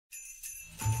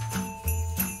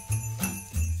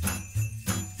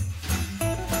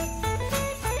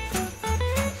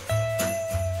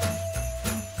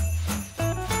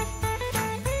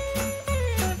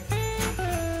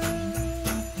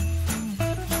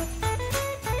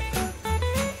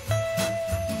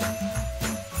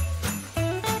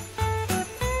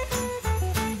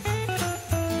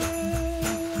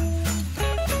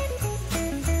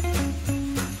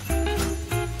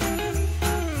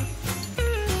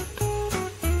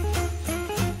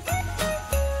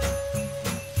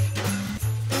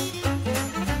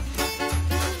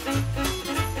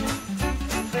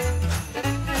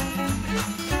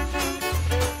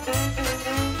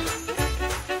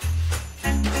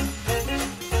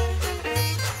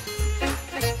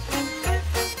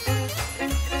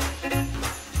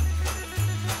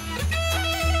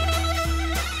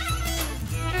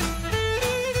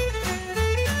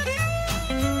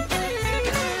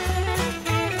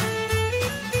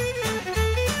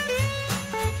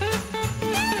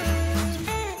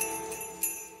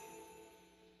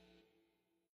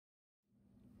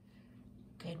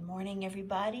morning,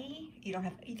 everybody. You don't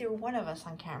have either one of us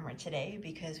on camera today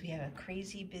because we have a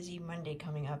crazy busy Monday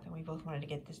coming up and we both wanted to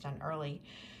get this done early.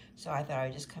 So I thought I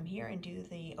would just come here and do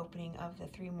the opening of the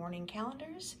 3 morning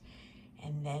calendars,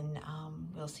 and then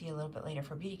we'll see you a little bit later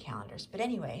for beauty calendars. But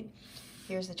anyway,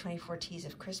 here's the 24 Teas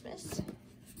of Christmas.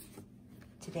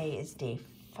 Today is day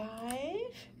 5.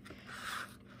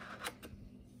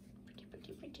 Pretty,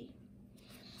 pretty, pretty.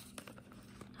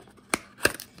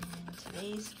 And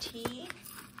today's tea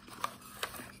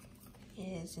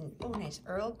is an, oh nice,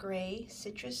 Earl Grey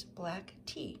citrus black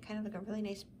tea. Kind of like a really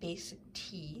nice basic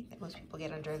tea that most people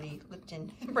get under the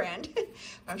Lipton brand. But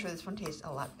I'm sure this one tastes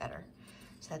a lot better.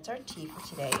 So that's our tea for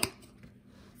today.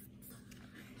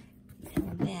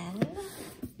 And then,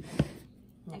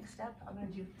 next up, I'm going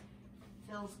to do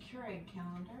Phil's Keurig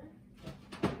calendar.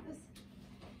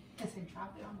 As I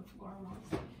drop it on the floor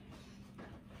almost.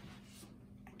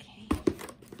 Okay.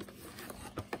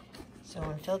 So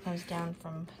when Phil comes down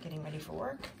from getting ready for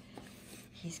work,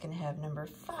 he's going to have number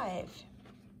 5,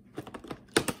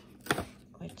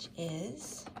 which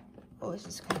is, oh, this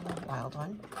is kind of a wild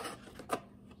one.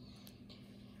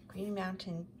 Green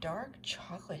Mountain Dark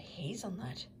Chocolate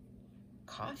Hazelnut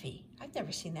Coffee. I've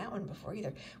never seen that one before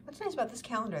either. What's nice about this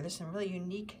calendar, there's some really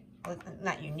unique, well,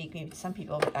 not unique maybe to some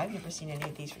people, but I've never seen any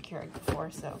of these for Keurig before.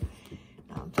 So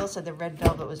Phil said the red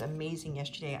velvet was amazing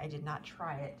yesterday. I did not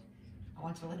try it. I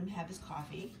wanted to let him have his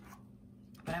coffee,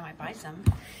 but I might buy some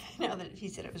now that he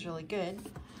said it was really good.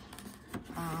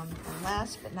 And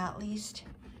last but not least,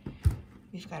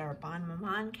 we've got our Bon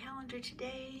Maman calendar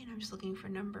today, and I'm just looking for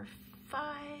number 5,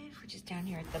 which is down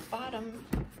here at the bottom.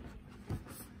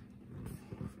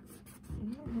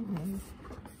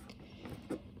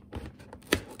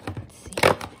 Let's see,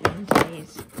 and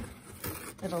today's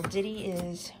little ditty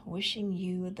is wishing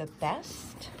you the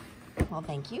best. Well,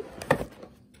 thank you.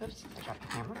 Oops, I dropped the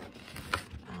camera.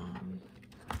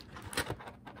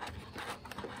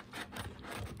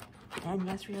 And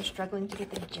yes, we are struggling to get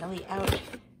the jelly out.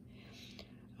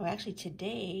 Oh, actually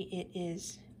today it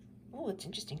is, oh, it's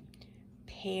interesting.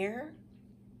 Pear,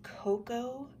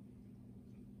 cocoa,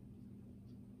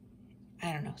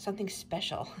 I don't know, something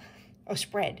special. Oh,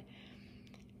 spread.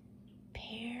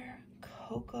 Pear,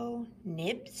 cocoa,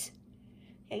 nibs?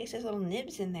 Yeah, I guess there's little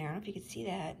nibs in there. I don't know if you could see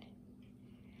that.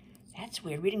 That's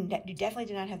weird. You definitely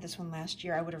did not have this one last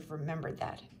year. I would have remembered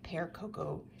that. Pear,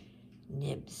 cocoa,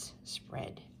 nibs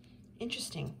spread.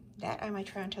 Interesting. That I might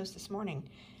try on toast this morning.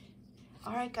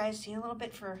 All right, guys, see you in a little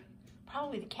bit for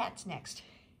probably the cats next.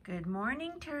 Good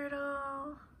morning,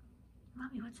 turtle.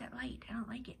 Mommy, what's that light? I don't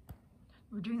like it.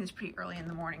 We're doing this pretty early in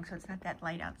the morning, so it's not that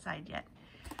light outside yet.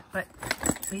 But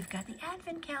we've got the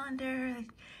advent calendar,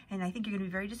 and I think you're gonna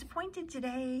be very disappointed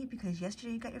today because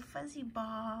yesterday you got your fuzzy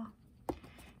ball,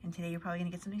 and today you're probably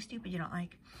gonna get something stupid you don't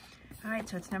like. All right,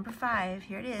 so it's number 5.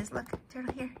 Here it is. Look,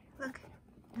 turtle, here, look,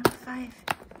 number 5.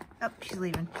 Oh, she's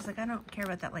leaving. She's like, I don't care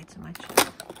about that light so much.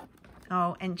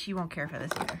 Oh, and she won't care for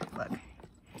this either. Look,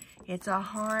 it's a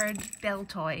hard bell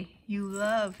toy. You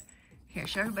love. Here,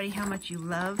 show everybody how much you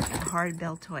love a hard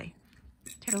bell toy.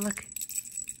 Turtle, look.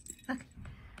 Look,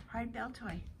 hard bell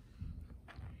toy.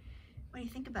 What do you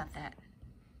think about that?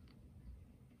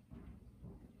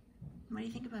 What do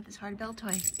you think about this hard bell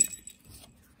toy?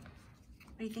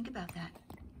 What do you think about that?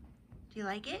 Do you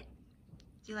like it?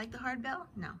 Do you like the hard bell?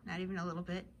 No, not even a little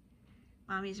bit.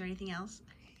 Mommy, is there anything else?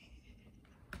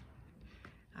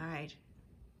 All right.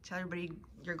 Tell everybody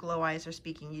your glow eyes are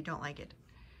speaking. You don't like it.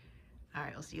 All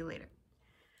right, I'll see you later.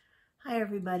 Hi,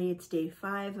 everybody. It's day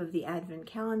 5 of the Advent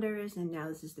calendars, and now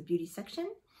this is the beauty section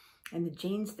and the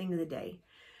Jane's thing of the day.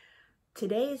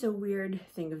 Today is a weird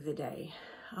thing of the day.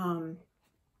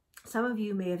 Some of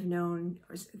you may have known,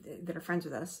 or that are friends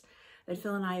with us, that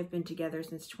Phil and I have been together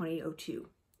since 2002.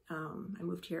 I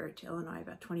moved here to Illinois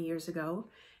about 20 years ago,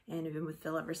 and have been with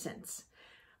Phil ever since.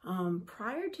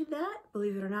 Prior to that,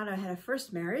 believe it or not, I had a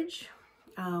first marriage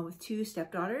with 2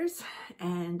 stepdaughters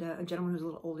and a gentleman who's a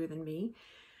little older than me.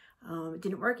 It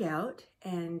didn't work out,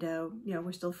 and you know,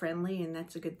 we're still friendly, and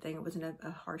that's a good thing. It wasn't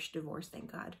a harsh divorce,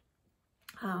 thank God.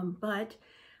 But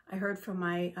I heard from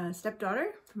my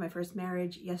stepdaughter from my first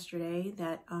marriage yesterday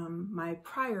that my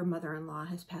prior mother-in-law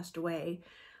has passed away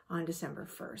on December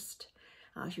 1st.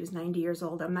 She was 90 years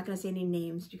old. I'm not going to say any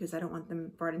names because I don't want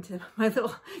them brought into my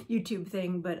little YouTube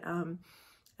thing, but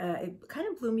it kind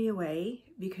of blew me away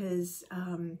because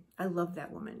I love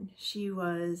that woman. She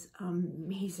was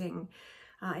amazing.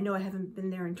 I know I haven't been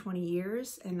there in 20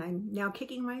 years, and I'm now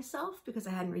kicking myself because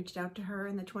I hadn't reached out to her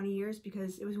in the 20 years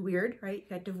because it was weird, right? You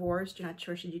got divorced, you're not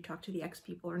sure should you talk to the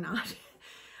ex-people or not.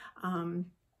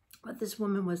 But this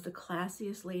woman was the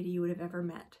classiest lady you would have ever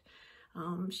met.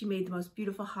 She made the most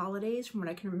beautiful holidays from what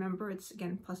I can remember. It's,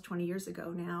 again, plus 20 years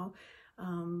ago now.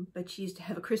 But she used to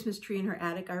have a Christmas tree in her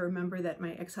attic. I remember that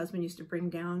my ex-husband used to bring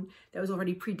down, that was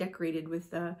already pre-decorated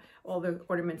with all the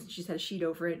ornaments, and she just had a sheet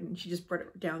over it, and she just brought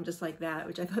it down just like that,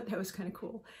 which I thought that was kind of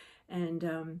cool. And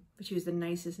but she was the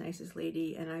nicest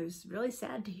lady, and I was really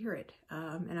sad to hear it.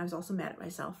 And I was also mad at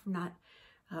myself for not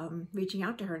reaching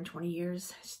out to her in 20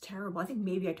 years. It's terrible. I think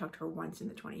maybe I talked to her once in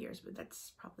the 20 years, but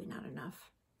that's probably not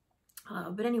enough.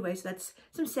 But anyway, so that's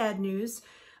some sad news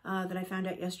that I found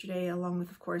out yesterday, along with,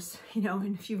 of course, you know,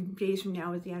 in a few days from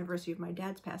now is the anniversary of my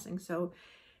dad's passing. So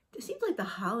it seems like the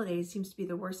holidays seems to be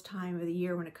the worst time of the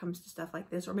year when it comes to stuff like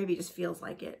this, or maybe it just feels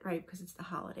like it, right? Because it's the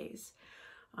holidays.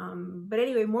 But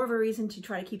anyway, more of a reason to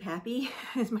try to keep happy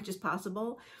as much as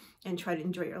possible and try to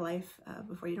enjoy your life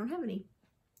before you don't have any.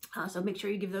 So make sure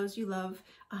you give those you love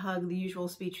a hug, the usual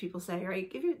speech people say,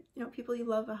 right? Give your, you know, people you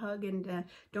love a hug, and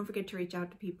don't forget to reach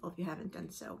out to people if you haven't done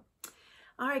so.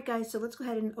 All right, guys, so let's go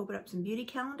ahead and open up some beauty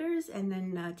calendars and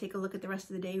then take a look at the rest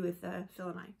of the day with Phil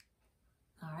and I.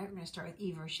 All right, we're going to start with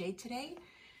Yves Rocher today.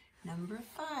 Number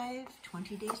 5,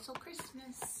 20 days till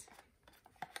Christmas.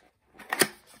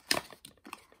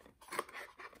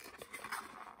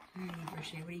 All right, Yves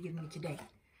Rocher, what are you giving me today?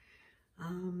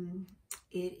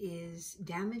 It is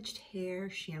Damaged Hair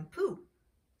Shampoo.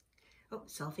 Oh,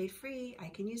 sulfate-free. I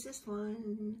can use this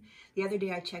one. The other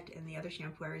day I checked, and the other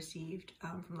shampoo I received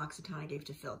from L'Occitane I gave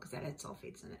to Phil because that had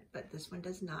sulfates in it. But this one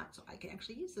does not, so I can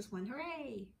actually use this one.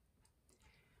 Hooray!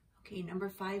 Okay, number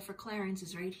 5 for Clarins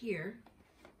is right here.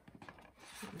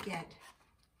 What we get.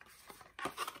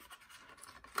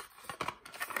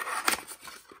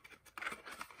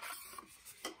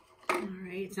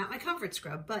 Alright, it's not my comfort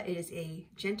scrub, but it is a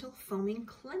gentle foaming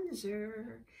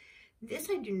cleanser. This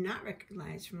I do not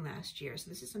recognize from last year, so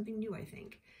this is something new, I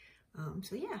think.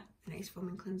 So yeah, a nice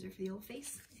foaming cleanser for the old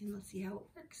face, and let's see how it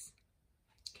works.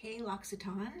 Okay,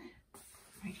 L'Occitane,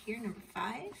 right here, number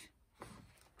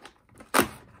 5.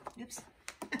 Oops,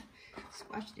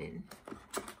 squashed it in.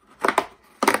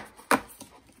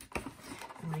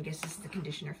 I'm gonna guess this is the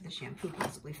conditioner for the shampoo,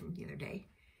 possibly from the other day.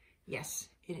 Yes,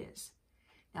 it is.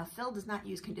 Now, Phil does not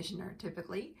use conditioner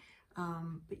typically,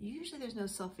 but usually there's no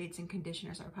sulfates in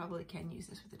conditioner, so I probably can use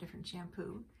this with a different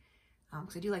shampoo,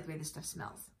 because I do like the way this stuff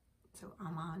smells. So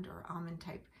almond or almond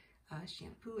type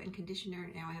shampoo and conditioner.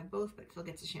 Now I have both, but Phil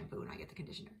gets the shampoo and I get the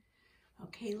conditioner.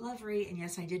 Okay, lovely. And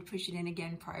yes, I did push it in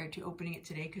again prior to opening it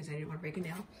today because I didn't want to break a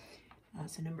nail.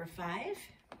 So number 5.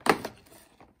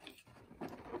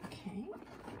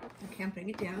 Okay, I'm putting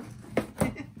it down.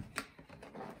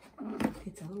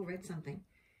 It's a little red something.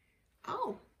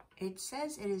 Oh, it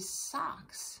says it is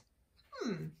socks.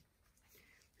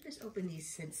 Let's open these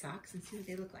said socks and see what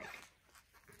they look like.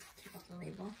 Take off the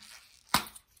label.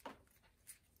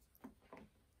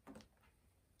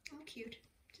 Oh, cute.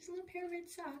 Just a little pair of red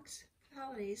socks for the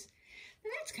holidays.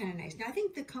 Now that's kind of nice. Now I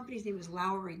think the company's name is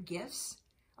Lowry Gifts.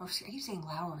 Oh, I keep saying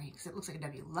Lowry because it looks like a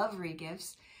W. Lovery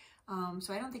Gifts.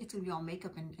 So I don't think it's going to be all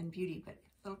makeup and beauty, but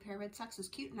a little pair of red socks is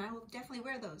cute, and I will definitely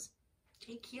wear those.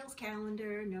 Okay, Kiehls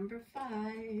calendar, number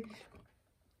 5.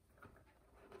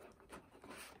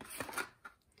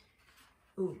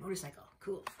 Ooh, motorcycle,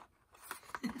 cool.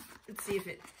 Let's see if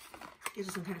it gives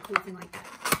us some kind of cool thing like that.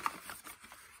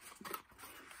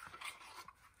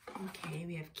 Okay,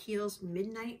 we have Kiehls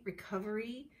Midnight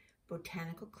Recovery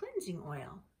Botanical Cleansing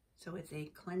Oil. So it's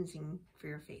a cleansing for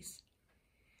your face.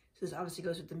 So this obviously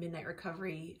goes with the Midnight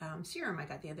Recovery serum I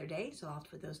got the other day, so I'll have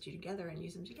to put those two together and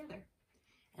use them together.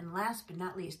 And last but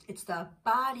not least, it's the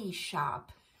Body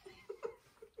Shop.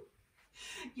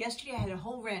 Yesterday I had a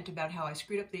whole rant about how I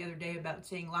screwed up the other day about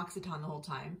saying L'Occitane the whole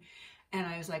time. And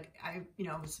I was like,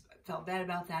 felt bad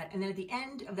about that. And then at the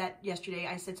end of that yesterday,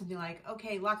 I said something like,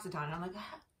 okay, L'Occitane. And I'm like,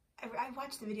 I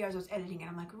watched the video as I was editing, and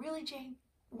I'm like, really, Jane?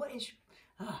 What is,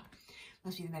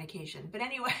 must be the medication. But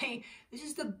anyway, this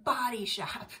is the Body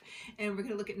Shop. And we're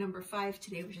gonna look at number 5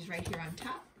 today, which is right here on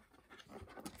top.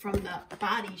 From the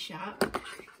Body Shop.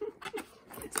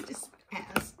 It's just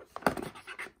spaz.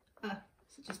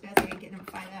 Such a spaz I didn't get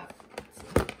number 5 out.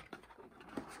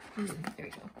 There we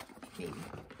go. Maybe.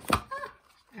 All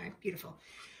right, beautiful.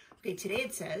 Okay, today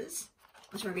it says,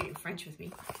 let's read it in French with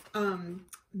me.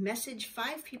 Message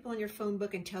 5 people in your phone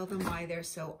book and tell them why they're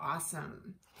so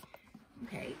awesome.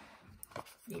 Okay,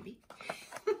 maybe.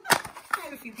 I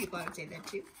have a few people I would say that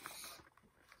too.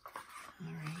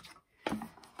 All right.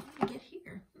 What do we get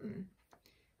here?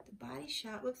 The Body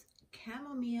Shop looks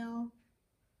chamomile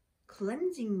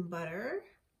cleansing butter.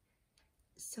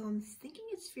 So I'm thinking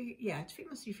it's for, it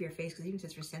must be for your face because it even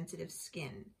says for sensitive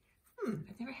skin.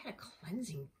 I've never had a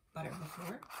cleansing butter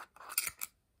before.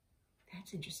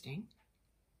 That's interesting.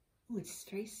 Oh, it's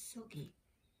very silky.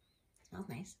 Smells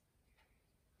nice.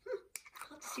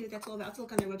 I'll have to see what that's all about. I'll have to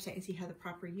look on their website and see how the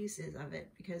proper use is of it,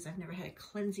 because I've never had a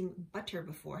cleansing butter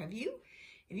before. Have you?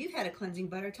 If you've had a cleansing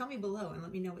butter, tell me below and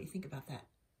let me know what you think about that.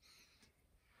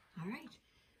 All right.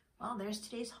 Well, there's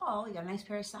today's haul. We got a nice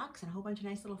pair of socks and a whole bunch of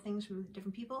nice little things from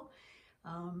different people.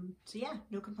 So yeah,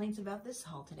 no complaints about this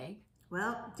haul today.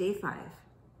 Well, day 5.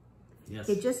 Yes.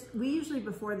 We usually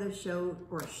before the show,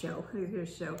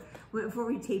 before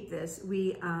we tape this,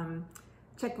 we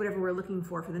check whatever we're looking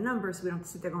for the numbers, so we don't have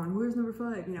to sit there going, where's number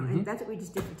 5? You know, and that's what we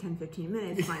just did for 10-15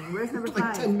 minutes, finding where's number 5.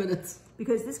 Like 10 minutes.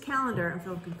 Because this calendar, if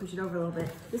I can push it over a little bit,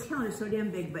 this calendar is so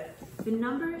damn big, but the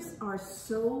numbers are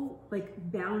so like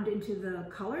bound into the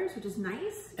colors, which is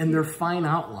nice. And they're fine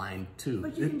outlined too.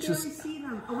 But you can barely see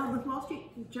them. Although with Wall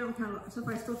Street Journal calendar, so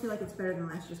far I still feel like it's better than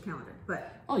last year's calendar.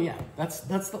 But oh yeah, that's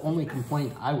the only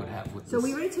complaint I would have with this. So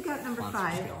we already took out number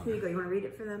 5. Here you go. You want to read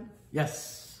it for them?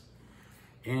 Yes.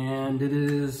 And it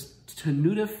is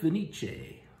Tenuta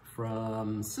Fenice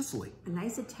from Sicily. A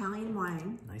nice Italian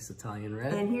wine. Nice Italian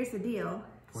red. And here's the deal.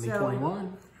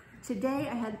 2021. So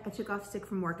today I took off sick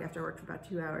from work after I worked for about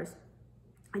 2 hours.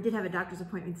 I did have a doctor's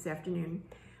appointment this afternoon.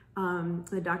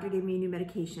 The doctor gave me a new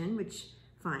medication, which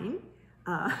fine.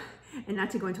 And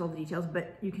not to go into all the details,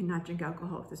 but you cannot drink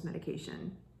alcohol with this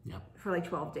medication. Yep. For like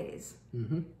 12 days.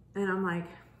 Mm-hmm. And I'm like,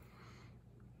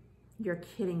 you're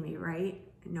kidding me, right?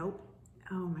 Nope.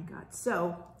 Oh my God.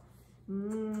 So,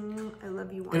 I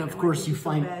love you wine. And of course you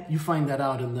find that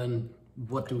out, and then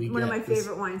what do we get? One of my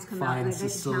favorite wines come out. Fine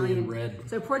Sicilian red.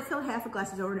 So I poured Phil half a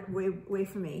glass, is way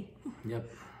for me.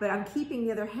 Yep. But I'm keeping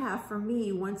the other half for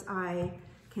me once I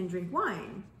can drink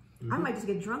wine. I might just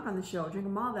get drunk on the show, drink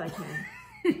them all that I can.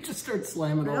 You just start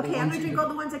slamming all the ones. Okay, I'm gonna drink all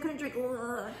the ones I couldn't drink.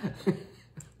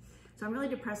 So I'm really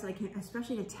depressed that I can't,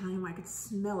 especially an Italian wine. I could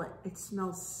smell it. It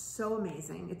smells so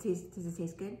amazing. Does it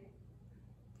taste good?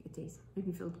 It tastes, make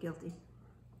me feel guilty.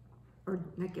 Or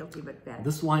not guilty, but bad.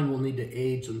 This wine will need to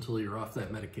age until you're off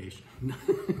that medication.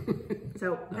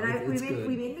 So,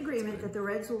 we made an agreement that the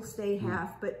reds will stay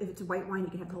half, but if it's a white wine, you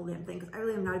can have the whole damn thing. Because I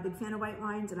really am not a big fan of white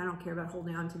wines, and I don't care about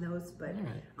holding on to those, but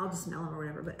I'll just smell them or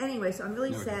whatever. But anyway, so I'm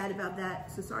really sad about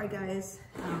that. So sorry, guys.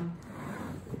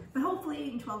 But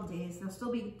hopefully in 12 days, there'll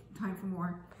still be time for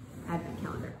more Advent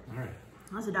calendar. All right.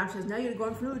 Unless the doctor says, now you're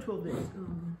going for another 12 days.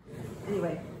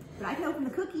 Anyway, but I can open the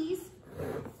cookies.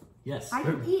 Yes. I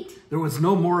can eat. There was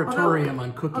no moratorium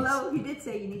on cookies. Although you did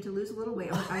say you need to lose a little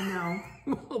weight. I know.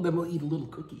 Well, then we'll eat a little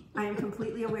cookie. I am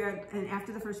completely aware. And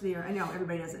after the first of the year, I know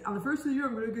everybody does it. On the first of the year,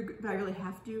 I'm going to get, but I really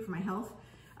have to for my health.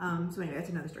 So anyway, that's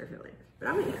another story for later. But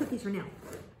I'm going to eat cookies for now.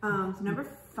 So number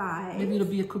 5. Maybe it'll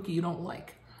be a cookie you don't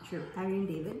like. True. Harry and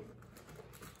David.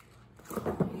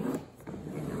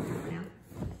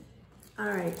 All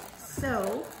right.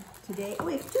 So today, oh,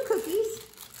 we have 2 cookies.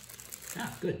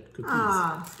 Ah, good. Cookies.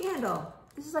 Ah, scandal.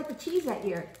 This is like the cheese that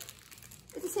year.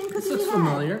 It's the same cookie we had. This looks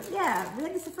familiar. Yeah, we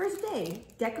had this the first day.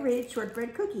 Decorated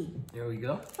shortbread cookie. There we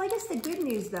go. Well, I guess the good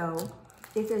news, though,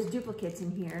 if there's duplicates in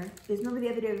here, is remember the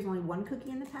other day there was only 1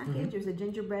 cookie in the package? There's a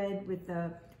gingerbread with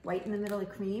the white in the middle of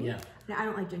cream. Yeah. Now, I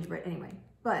don't like gingerbread anyway.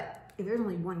 But if there's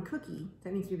only 1 cookie,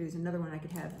 that means maybe there's another one I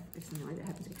could have if something like that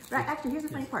happens. But actually, here's the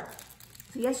funny part.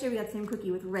 So yesterday we got the same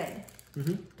cookie with red.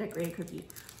 Decorated cookie.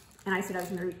 And I said I was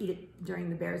going to eat it during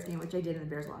the Bears game, which I did, and the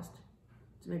Bears lost.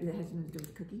 So maybe that has something to do with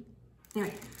the cookie.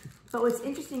 Anyway, but what's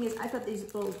interesting is I thought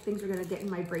these little things were going to get in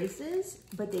my braces,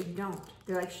 but they don't.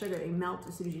 They're like sugar. They melt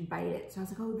as soon as you bite it. So I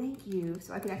was like, oh, thank you.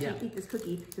 So I could actually eat this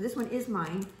cookie. So this one is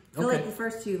mine. Phil ate the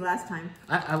first 2 last time.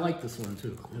 I like this one,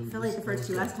 too. Phil ate the first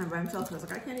 2 last time by himself. So I was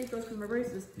like, I can't eat those from my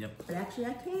braces. Yep. But actually,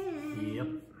 I can. Yep.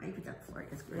 I put that before. I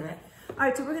guess great. All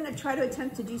right, so we're going to try to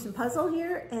attempt to do some puzzle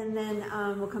here, and then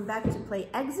we'll come back to play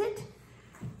Exit.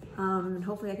 And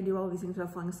hopefully I can do all of these things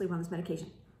without falling asleep on this medication.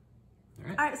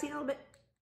 All right, see you in a little bit.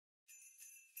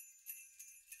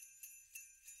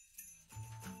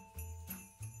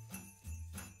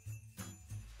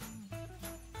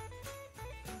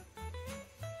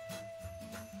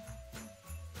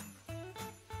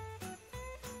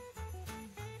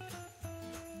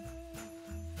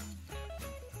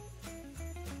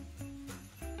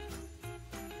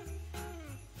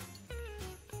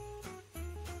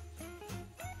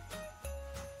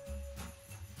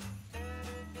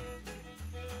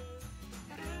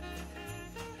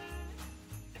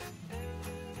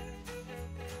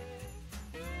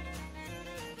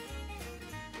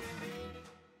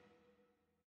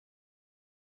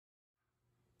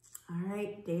 All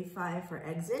right, day 5 for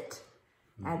Exit.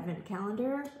 Advent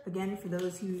calendar. Again, for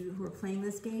those who are playing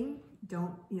this game,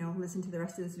 don't listen to the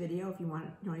rest of this video if you want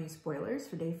any spoilers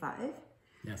for day 5.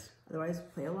 Yes. Otherwise,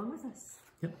 play along with us.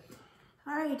 Yep.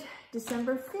 All right,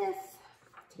 December 5th.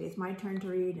 Today's my turn to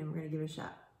read, and we're going to give it a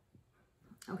shot.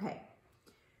 Okay.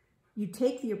 You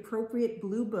take the appropriate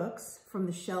blue books from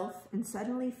the shelf and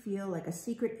suddenly feel like a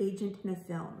secret agent in a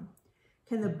film.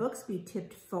 Can the books be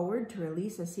tipped forward to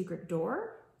release a secret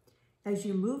door? As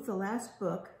you move the last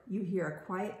book, you hear a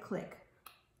quiet click,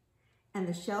 and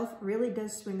the shelf really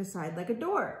does swing aside like a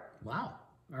door. Wow.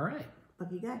 All right.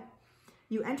 Lucky guy.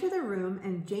 You enter the room,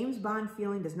 and James Bond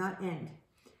feeling does not end.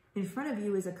 In front of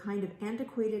you is a kind of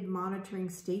antiquated monitoring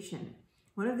station.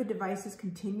 One of the devices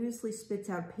continuously spits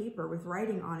out paper with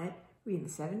writing on it. Were you in the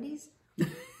 70s?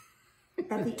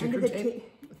 At the end of the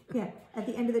at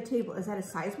the end of the table, is that a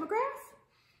seismograph?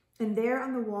 And there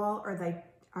on the wall are thy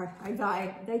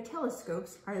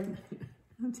telescopes. I'm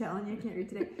telling you, I can't read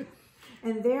today.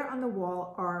 And there on the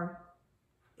wall are,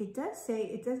 I'm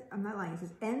not lying, it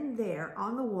says, and there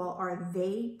on the wall are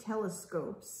they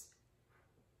telescopes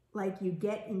like you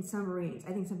get in submarines.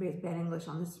 I think somebody has bad English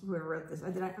on this, whoever wrote this.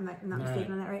 I'm not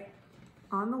mistaken on that, right?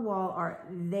 On the wall are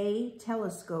they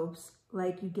telescopes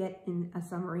like you get in a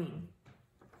submarine.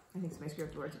 I think somebody screwed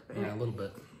up the words. But yeah, a little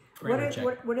bit.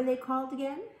 What are they called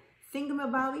again?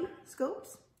 Thingamabobby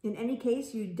scopes? In any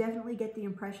case, you definitely get the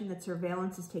impression that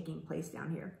surveillance is taking place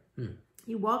down here.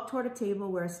 You walk toward a table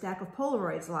where a stack of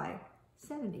Polaroids lie.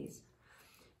 70s.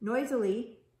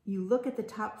 Noisily, you look at the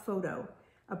top photo.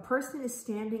 A person is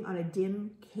standing on a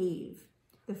dim cave.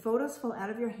 The photos fall out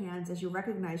of your hands as you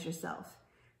recognize yourself.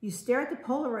 You stare at the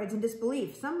Polaroids in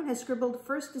disbelief. Someone has scribbled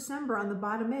 1st December on the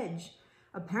bottom edge.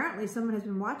 Apparently, someone has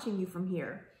been watching you from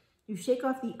here. You shake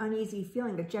off the uneasy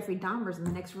feeling that Jeffrey Dahmer's in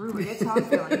the next room, or that's how I'm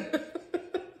feeling.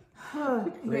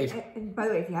 And by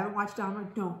the way, if you haven't watched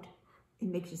Dahmer, don't. It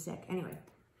makes you sick. Anyway,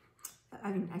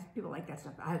 I mean, people like that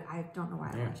stuff. I don't know why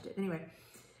I watched it. Anyway,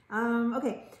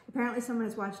 okay. Apparently, someone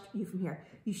has watched you from here.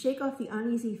 You shake off the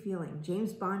uneasy feeling.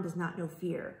 James Bond does not know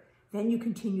fear. Then you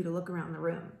continue to look around the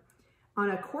room. On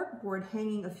a corkboard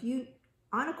hang a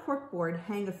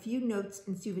few notes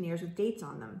and souvenirs with dates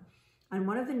on them. On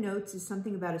one of the notes is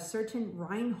something about a certain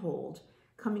Reinhold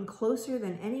coming closer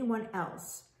than anyone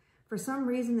else. For some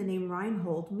reason, the name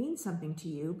Reinhold means something to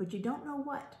you, but you don't know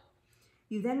what.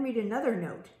 You then read another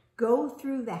note, go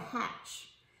through the hatch.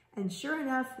 And sure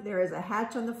enough, there is a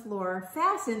hatch on the floor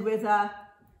fastened with a...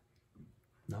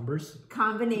 Numbers?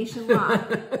 Combination lock.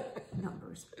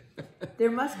 Numbers.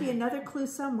 There must be another clue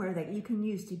somewhere that you can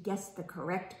use to guess the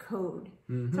correct code.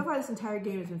 So far, this entire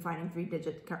game has been finding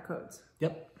 3-digit codes.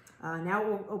 Yep. Now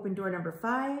we'll open door number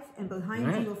 5, and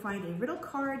behind you will find a riddle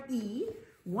card E,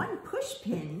 1 push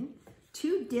pin,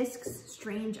 2 discs,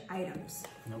 strange items.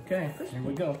 Okay, here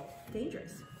we go.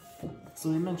 Dangerous.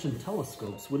 So you mentioned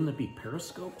telescopes. Wouldn't it be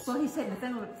periscopes? Well, he said the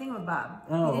thingamabob.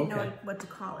 Oh, he didn't know what to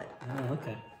call it. Oh,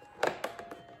 okay.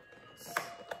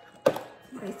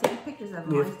 He's taking pictures of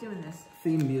him while he's doing this.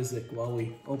 Theme music while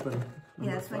we open.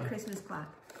 Yeah, that's my Christmas clock.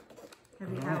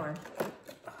 Every hour.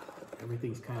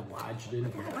 Everything's kind of lodged in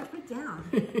here. Let's put it down.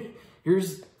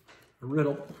 Here's a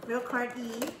riddle. Riddle card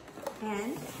E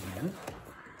and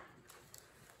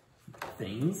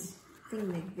things.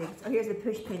 Oh, here's a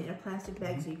push pin in a plastic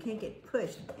bag so you can't get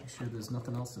pushed. You sure there's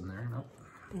nothing else in there? Nope.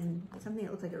 And something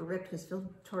that looks like it ripped because Phil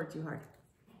tore it too hard.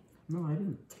 No, I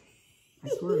didn't. I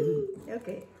swear I didn't.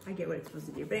 Okay, I get what it's supposed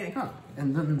to do. But anyway. Huh.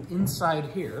 And then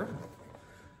inside here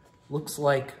looks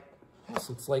like,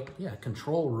 yeah, a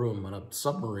control room on a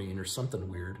submarine or something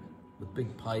weird with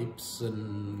big pipes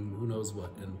and who knows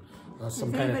what, and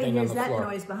some kind of thing on the floor. If anybody hears that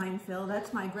noise behind Phil,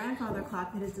 that's my grandfather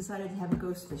clock that has decided to have a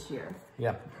ghost this year.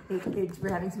 Yeah. We're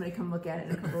having somebody come look at it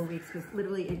in a couple of weeks because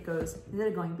literally it goes, instead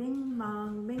of going bing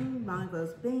bong, it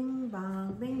goes bing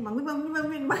bong, bing bong, bing bong, bing bong,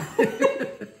 bing bong.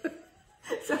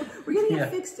 So we're getting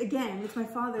it fixed again. It's my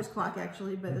father's clock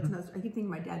actually, but that's not, I keep thinking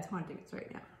my dad's haunting it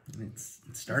right now. It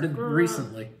started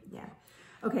recently. Yeah.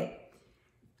 Okay.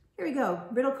 Here we go.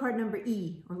 Riddle card number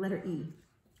E, or letter E.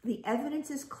 The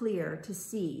evidence is clear to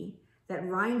see that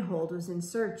Reinhold was in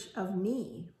search of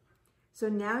me. So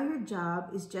now your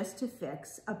job is just to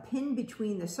fix a pin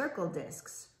between the circle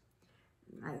discs.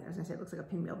 I was gonna say it looks like a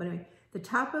pinwheel, but anyway, the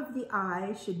top of the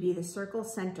eye should be the circle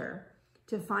center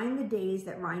to find the days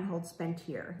that Reinhold spent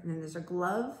here. And then there's a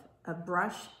glove, a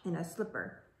brush, and a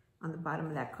slipper on the bottom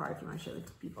of that card if you want to show the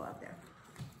people out there.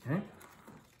 Okay.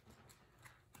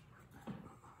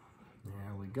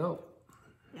 There we go.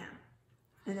 Yeah.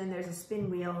 And then there's a spin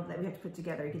wheel that we have to put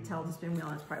together. You can tell it's a spin wheel,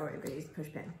 and it's probably why we're going to use the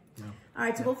push pin. Yeah. All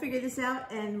right, so we'll figure this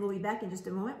out, and we'll be back in just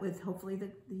a moment with hopefully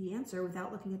the answer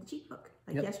without looking at the cheat book,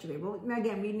 like yesterday. Well,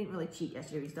 again, we didn't really cheat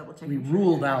yesterday. We just double checked. We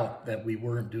ruled out that we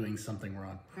weren't doing something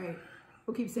wrong. All right.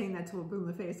 We'll keep saying that till we're blue in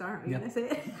the face, aren't we? Gonna say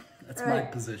it? That's my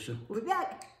position. We'll be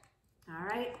back. All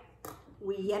right.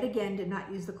 We yet again did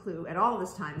not use the clue at all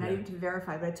this time, not even to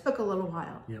verify, but it took a little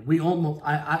while. Yeah, we almost,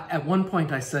 at one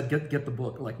point I said, get the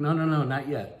book. Like, no, not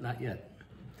yet, not yet.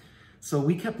 So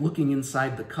we kept looking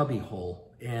inside the cubby hole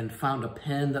and found a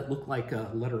pen that looked like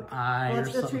a letter I or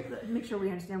something. Let's make sure we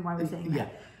understand why we're saying that. Yeah.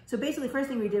 So basically, first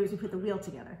thing we did was we put the wheel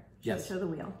together. Yes. Show the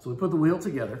wheel. So we put the wheel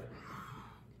together.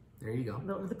 There you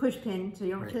go. The push pin, so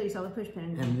you don't kill yourself with the push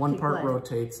pin. And one part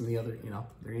rotates and the other, you know,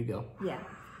 there you go. Yeah.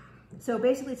 So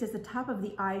basically it says the top of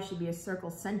the I should be a circle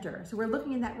center. So we're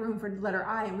looking in that room for letter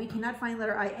I and we cannot find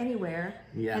letter I anywhere.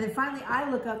 Yeah. And then finally I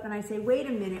look up and I say, wait a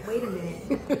minute.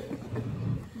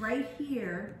 Right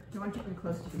here, I want you to come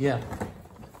close to me. Yeah.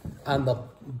 On the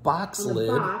box lid,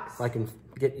 if I can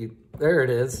get you, there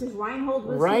it is.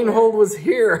 Reinhold was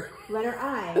here. Letter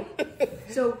I.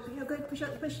 So, you know, go ahead, show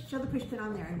the push pin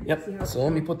on there. And yep. See how so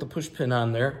let me put the push pin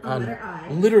on there. On letter I.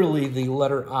 Literally the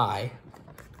letter I.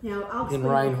 Now, I'll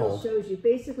explain what it shows you.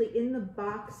 Basically, in the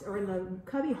box or in the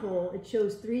cubby hole, it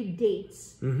shows 3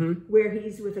 dates where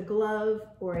he's with a glove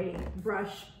or a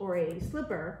brush or a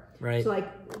slipper. Right. So,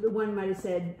 like, the one might have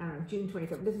said, I don't know, June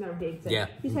 23rd. It doesn't matter what date it said. Yeah.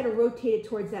 He's had to rotate it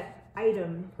towards that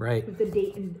item with the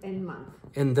date and month.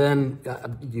 And then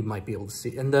you might be able to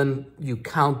see, and then you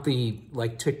count the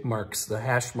like tick marks, the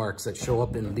hash marks that show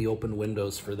up in the open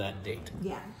windows for that date.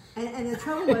 Yeah. And the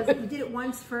trouble was, we did it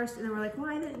once first, and then we're like,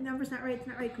 why the number's not right? It's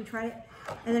not right. Can we try it?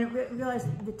 And then we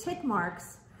realized the tick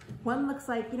marks. One looks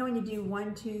like, you know, when you do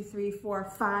 1, 2, 3, 4,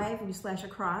 5, and you slash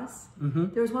across.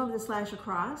 There was one with a slash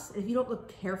across. And if you don't look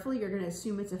carefully, you're going to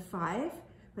assume it's a 5,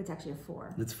 but it's actually a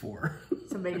 4. It's 4.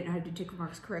 Somebody didn't know how to do tick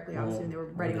marks correctly, obviously, and they were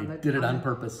writing on the did it on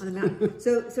purpose. On the mountain.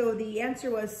 So the answer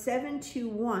was 7, 2,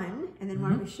 1, and then why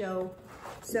don't we show?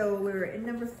 So we're in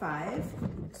number 5.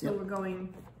 So we're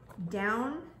going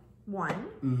down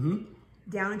 1,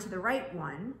 down to the right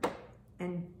 1,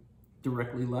 and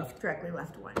directly left. Directly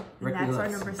left 1. And that's our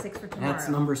number 6 for tomorrow. That's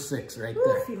number 6 right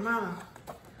there. Ooh, mama.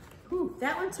 Ooh,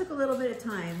 that one took a little bit of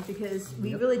time because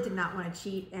we really did not want to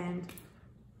cheat. And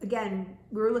again,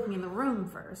 we were looking in the room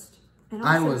first. And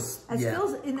also, as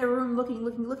Phil's in the room looking,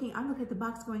 I'm looking at the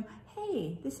box going,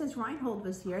 hey, this says Reinhold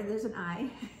was here. There's an I.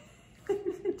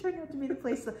 It turned out to be the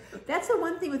place. That's the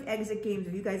one thing with exit games.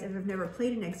 If you guys have never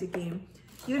played an exit game,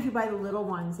 even if you buy the little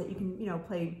ones that you can, you know,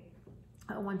 play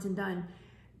once and done,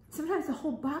 sometimes the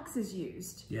whole box is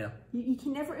used. Yeah. You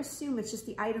can never assume it's just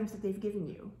the items that they've given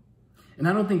you. And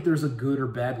I don't think there's a good or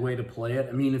bad way to play it.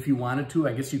 I mean, if you wanted to,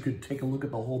 I guess you could take a look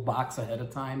at the whole box ahead of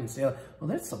time and say, well,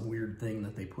 that's some weird thing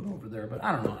that they put over there. But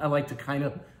I don't know. I like to kind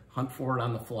of hunt for it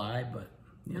on the fly, but,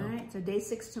 you know. All right, so day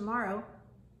 6 tomorrow.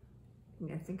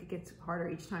 I think it gets harder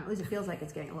each time. At least it feels like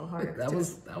it's getting a little harder. that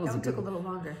one took a little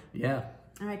longer. Yeah.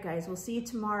 All right, guys, we'll see you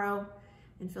tomorrow.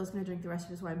 And Phil's going to drink the rest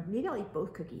of his wine. Maybe I'll eat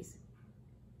both cookies.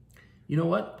 You know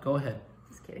what? Go ahead.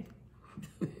 Just kidding.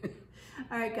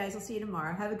 All right, guys, we'll see you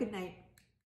tomorrow. Have a good night.